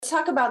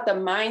talk about the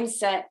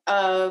mindset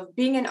of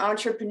being an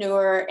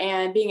entrepreneur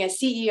and being a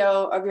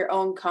CEO of your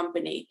own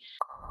company.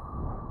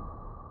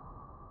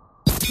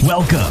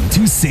 Welcome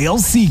to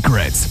Sales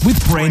Secrets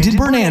with Brandon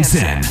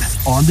Bernanson.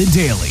 On the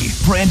daily,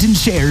 Brandon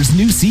shares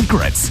new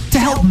secrets to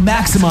help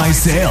maximize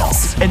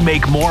sales and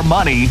make more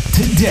money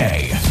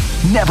today.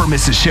 Never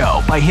miss a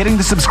show by hitting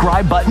the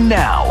subscribe button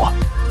now.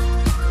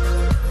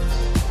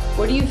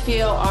 What do you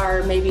feel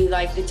are maybe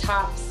like the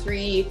top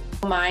 3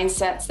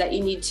 mindsets that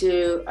you need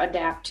to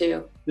adapt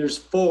to? There's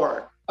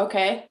 4.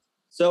 Okay.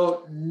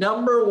 So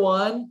number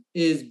 1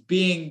 is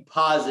being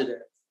positive.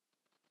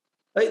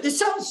 Like, this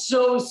sounds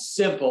so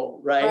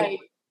simple, right?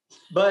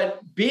 But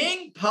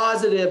being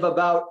positive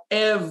about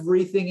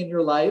everything in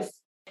your life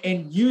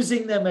and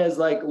using them as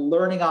like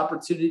learning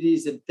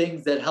opportunities and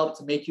things that help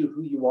to make you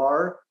who you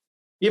are.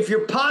 If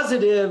you're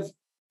positive,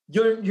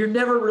 you're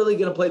never really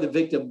going to play the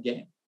victim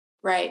game.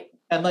 Right.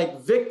 And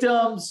like,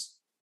 victims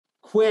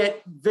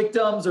quit,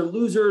 victims are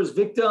losers,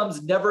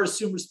 victims never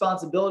assume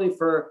responsibility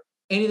for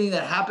anything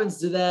that happens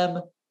to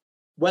them,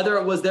 whether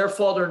it was their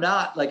fault or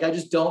not. Like, I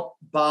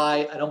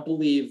don't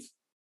believe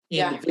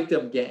in the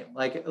victim game.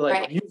 Like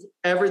use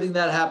everything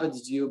that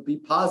happens to you, be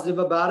positive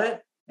about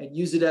it, and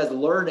use it as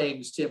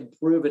learnings to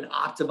improve and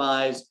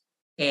optimize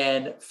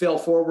and fail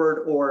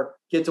forward or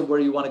get to where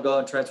you want to go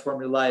and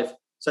transform your life.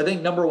 So I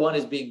think number 1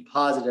 is being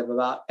positive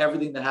about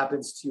everything that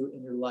happens to you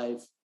in your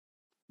life.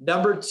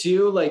 Number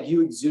 2, like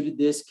you exuded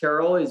this,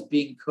 Carol, is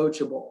being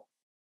coachable.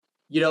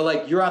 You know,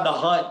 like you're on the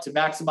hunt to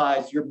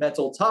maximize your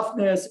mental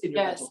toughness in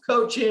your mental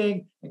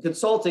coaching and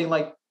consulting.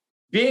 Like,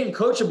 being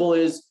coachable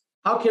is,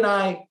 how can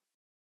I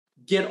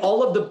get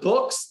all of the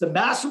books, the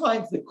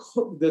masterminds,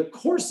 the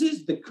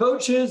courses, the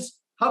coaches?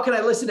 How can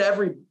I listen to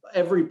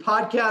every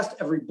podcast,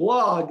 every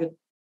blog,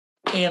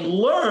 and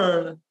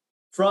learn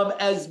from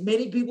as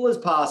many people as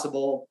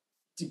possible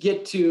to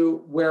get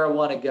to where I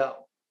want to go?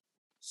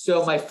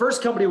 So my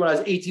first company when I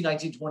was 18,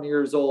 19, 20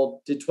 years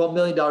old did $12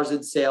 million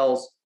in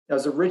sales. I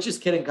was the richest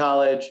kid in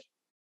college.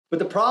 But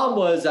the problem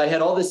was I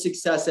had all this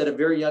success at a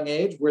very young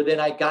age, where then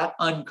I got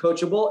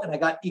uncoachable and I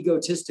got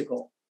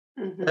egotistical.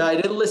 Mm-hmm. And I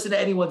didn't listen to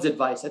anyone's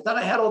advice. I thought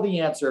I had all the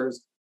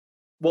answers.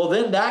 Well,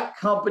 then that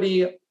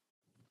company,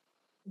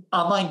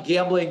 online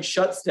gambling,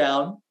 shuts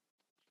down.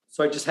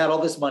 So I just had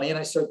all this money and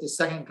I started this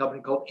second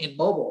company called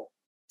InMobile,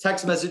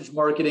 text message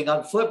marketing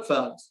on flip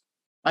phones.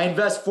 I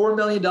invest $4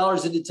 million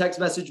into text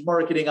message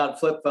marketing on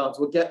flip phones.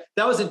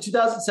 That was in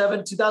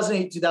 2007,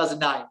 2008,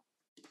 2009.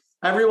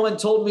 Everyone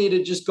told me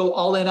to just go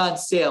all in on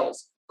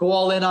sales, go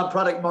all in on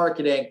product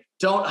marketing.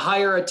 Don't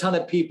hire a ton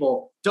of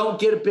people. Don't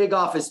get a big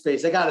office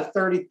space. I got a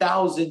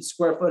 30,000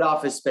 square foot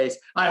office space.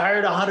 I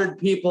hired 100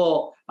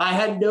 people. I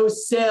had no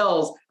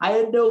sales. I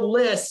had no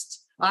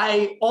list.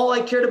 All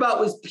I cared about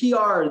was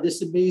PR.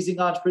 This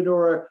amazing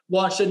entrepreneur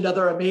launched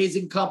another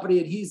amazing company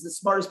and he's the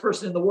smartest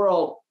person in the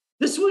world.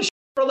 This was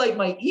for like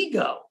my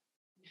ego.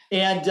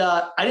 And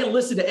I didn't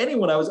listen to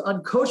anyone. I was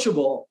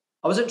uncoachable.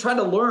 I wasn't trying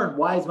to learn,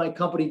 why is my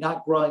company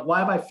not growing?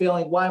 Why am I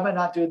failing? Why am I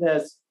not doing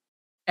this?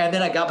 And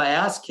then I got my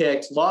ass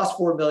kicked, lost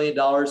 $4 million,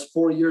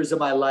 4 years of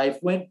my life,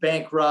 went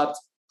bankrupt,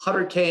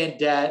 100K in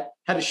debt,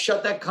 had to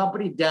shut that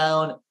company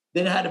down.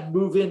 Then I had to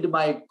move into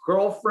my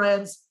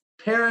girlfriend's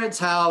parents'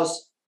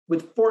 house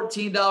with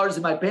 $14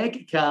 in my bank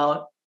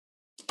account.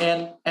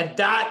 And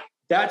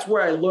that's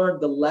where I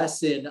learned the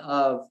lesson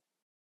of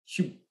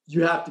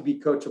you have to be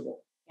coachable.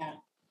 Yeah.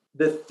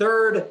 The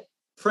third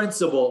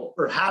principle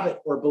or habit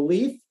or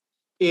belief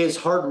is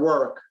hard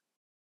work.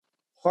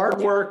 Hard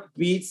work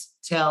beats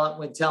talent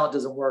when talent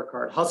doesn't work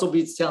hard. Hustle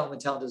beats talent when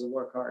talent doesn't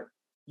work hard.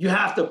 You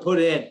have to put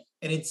in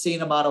an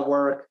insane amount of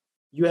work.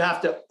 You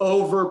have to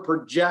over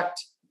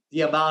project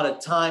the amount of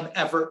time,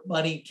 effort,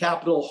 money,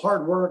 capital,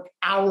 hard work,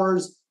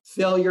 hours,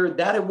 failure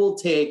that it will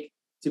take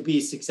to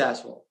be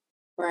successful.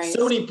 Right.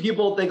 So many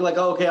people think like,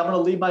 oh, okay, I'm going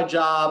to leave my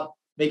job,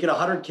 make it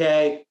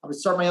 100K. I'm going to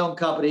start my own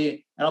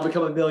company and I'll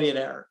become a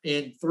millionaire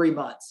in 3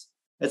 months.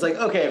 It's like,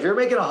 okay, if you're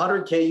making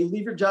 100K, you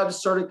leave your job to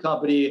start a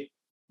company,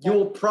 you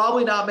will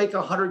probably not make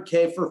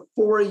 100K for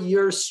 4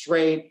 years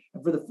straight.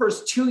 And for the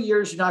first 2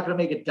 years, you're not going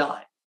to make a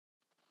dime.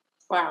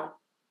 Wow.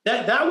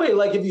 That way,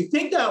 like if you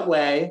think that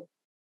way,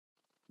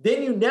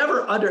 then you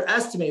never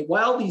underestimate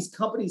why all these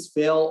companies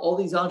fail, all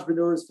these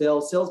entrepreneurs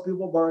fail,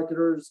 salespeople,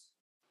 marketers,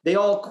 they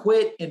all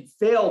quit and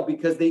fail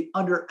because they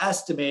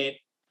underestimate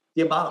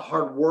the amount of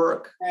hard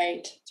work,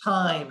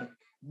 time,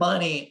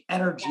 money,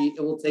 energy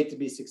it will take to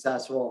be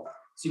successful.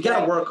 So you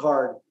got to work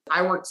hard.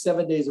 I work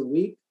 7 days a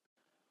week.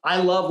 I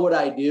love what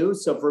I do.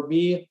 So for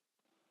me,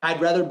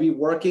 I'd rather be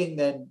working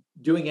than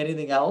doing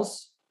anything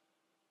else.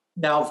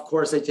 Now, of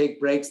course, I take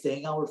breaks to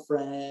hang out with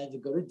friends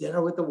and go to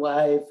dinner with the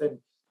wife and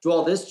do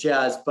all this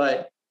jazz.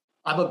 But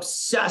I'm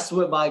obsessed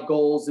with my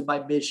goals and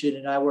my mission.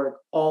 And I work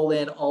all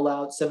in, all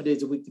out, 7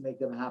 days a week to make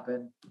them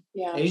happen.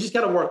 Yeah. And you just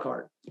got to work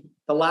hard.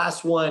 The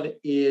last one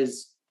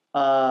is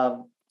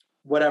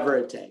whatever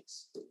it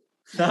takes.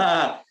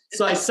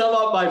 So I sum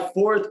up my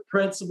fourth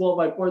principle,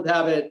 my fourth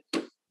habit,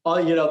 the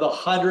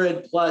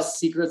 100+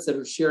 secrets that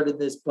are shared in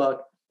this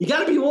book. You got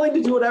to be willing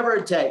to do whatever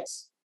it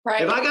takes.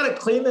 Right. If I got to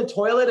clean the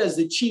toilet as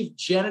the chief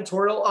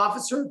janitorial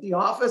officer at the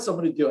office, I'm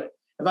going to do it.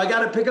 If I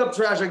got to pick up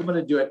trash, I'm going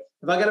to do it.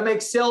 If I got to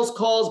make sales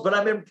calls, but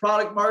I'm in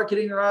product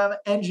marketing or I'm an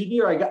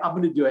engineer, I'm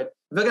going to do it.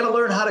 If I got to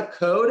learn how to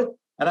code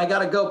and I got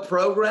to go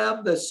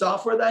program the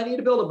software that I need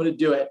to build, I'm going to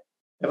do it.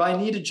 If I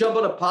need to jump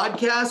on a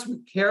podcast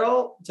with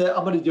Carol,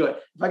 I'm going to do it.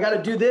 If I got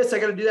to do this, I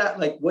got to do that.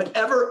 Like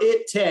whatever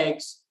it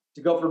takes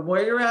to go from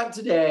where you're at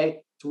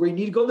today to where you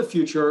need to go in the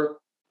future,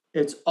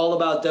 it's all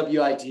about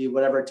WIT,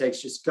 whatever it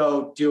takes. Just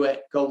go do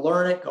it. Go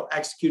learn it. Go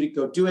execute it.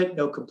 Go do it.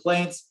 No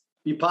complaints.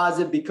 Be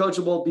positive. Be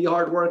coachable. Be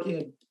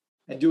hardworking.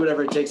 And do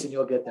whatever it takes and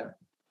you'll get there.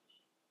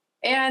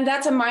 And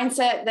that's a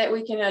mindset that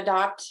we can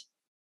adopt,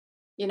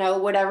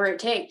 whatever it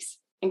takes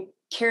and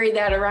carry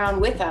that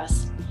around with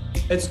us.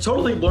 It's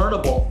totally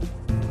learnable.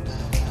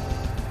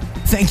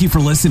 Thank you for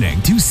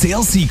listening to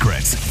Sales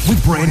Secrets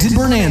with Brandon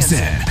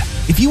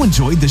Bernanson. If you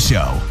enjoyed the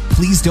show,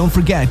 please don't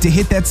forget to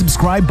hit that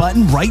subscribe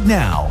button right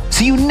now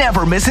so you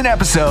never miss an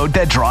episode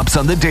that drops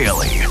on the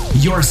daily.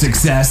 Your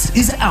success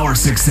is our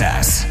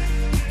success.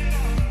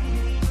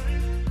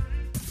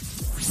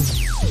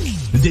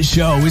 This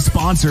show is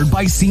sponsored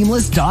by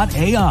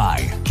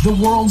Seamless.ai, the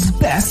world's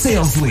best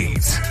sales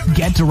leads.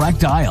 Get direct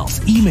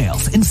dials,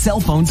 emails, and cell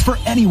phones for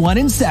anyone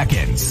in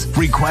seconds.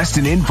 Request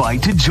an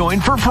invite to join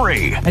for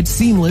free at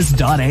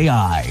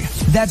Seamless.ai.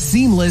 That's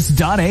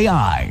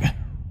Seamless.ai.